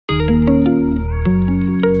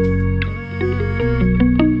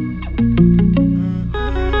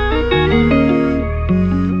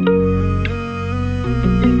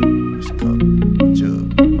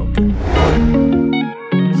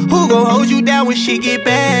down when shit get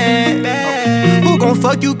bad? Who gon'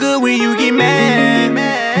 fuck you good when you get mad?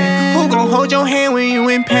 Who gon' hold your hand when you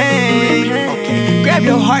in pain? Grab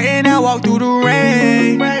your heart and I walk through the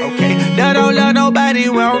rain. I don't love nobody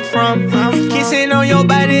where I'm from. Kissing on your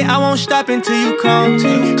body, I won't stop until you come.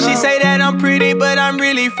 She say that I'm pretty, but I'm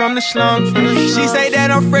really from the slums. She say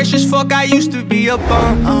that I'm fresh as fuck, I used to be a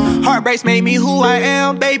bum. Heartbreaks made me who I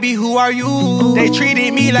am, baby, who are you? They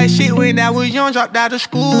treated me like shit when I was young, dropped out of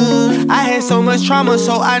school. I had so much trauma,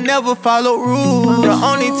 so I never followed rules. The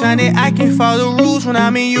only time that I can follow rules when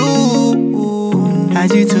I'm in you. I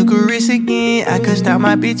just took a risk again, I cussed out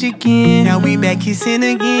my bitch again. Now we back kissing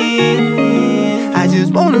again. I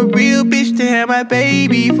just want a real bitch to have my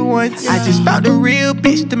baby for once. I just found a real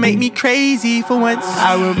bitch to make me crazy for once.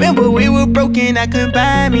 I remember we were broken, I couldn't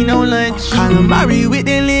buy me no lunch. Calamari with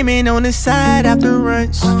the lemon on the side after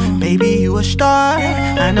lunch. Baby, you a star,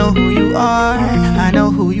 I know who you are. I know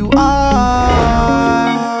who you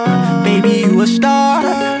are. Baby, you a star,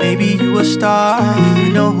 baby, you a star.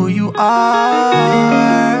 You know who you are.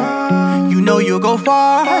 You know you'll go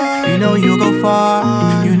far, you know you'll go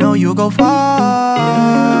far. You know you'll go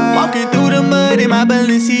far. Walking through the mud in my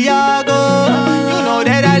Balenciaga. You know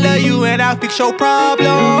that I love you and I'll fix your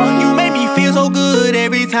problem. You make me feel so good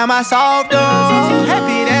every time I solve them. So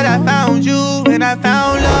happy that I found you and I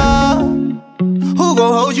found love. Who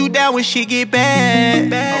gon' hold you down when shit get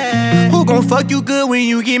bad? Who gon' fuck you good when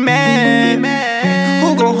you get mad?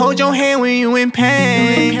 Who gon' hold your hand when you in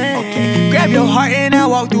pain? Grab your heart and I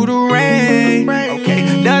walk through the rain.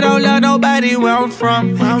 I don't love nobody where I'm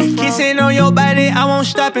from. Kissing on your body, I won't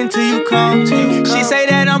stop until you come. She say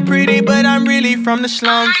that I'm pretty, but I'm really from the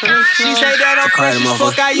slums. She say that I'm fresh as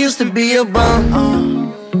fuck, I used to be a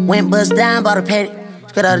bum. Went bust down, bought a patty.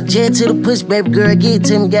 Got out of jail to the push, baby girl, get it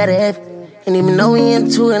to me, gotta have it. Ain't even know we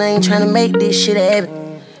into it, I ain't tryna make this shit a habit.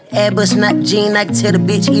 Ass bust not jean, I can tell the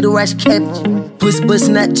bitch eat a rice cabbage. Pussy bust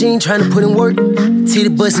not jean, tryna put in work. Titty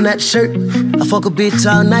bust not shirt. I fuck a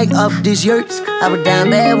bitch all night off this yurts. I was down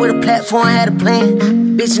bad with a platform, had a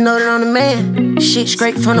plan. Bitch know that I'm the man. Shit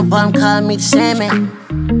straight from the bottom, call me the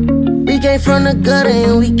Sandman. We came from the gutter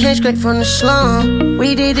and we came straight from the slum.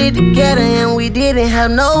 We did it together and we didn't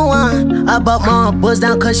have no one. I bought my buzz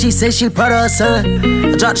down cause she said she proud of her son.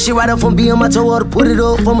 I dropped the shit right up from BM, I told her to put it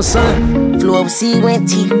up for my son. Flew overseas, went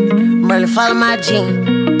T. Merlin follow my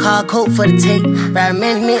gene. Call Coke for the tape, ride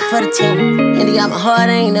management for the team. And they got my heart,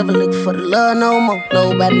 I ain't never looking for the love no more.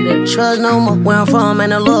 Nobody that trust no more. Where I'm from, ain't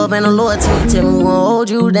no love, ain't no loyalty. Tell me who gon' hold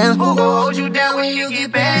you down. Who gon' hold you down when you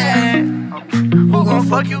get bad? Who gon'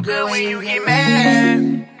 fuck you good when you get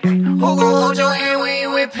mad? Who gon' hold your hand when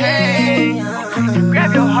you in pain?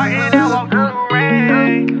 Grab your heart and I walk through the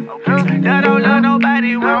rain. I don't love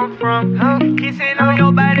nobody where I'm from. Kissing on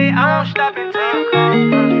your body, I won't stop until you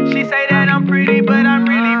come. She say that I'm pretty, but I'm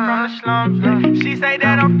really from the slums. She say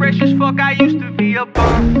that I'm fresh as fuck, I used to be a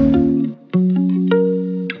bum.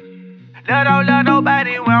 I don't love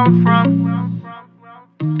nobody where I'm from.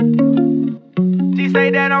 She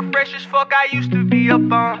say that I'm fresh as fuck, I used to be a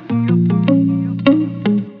bum.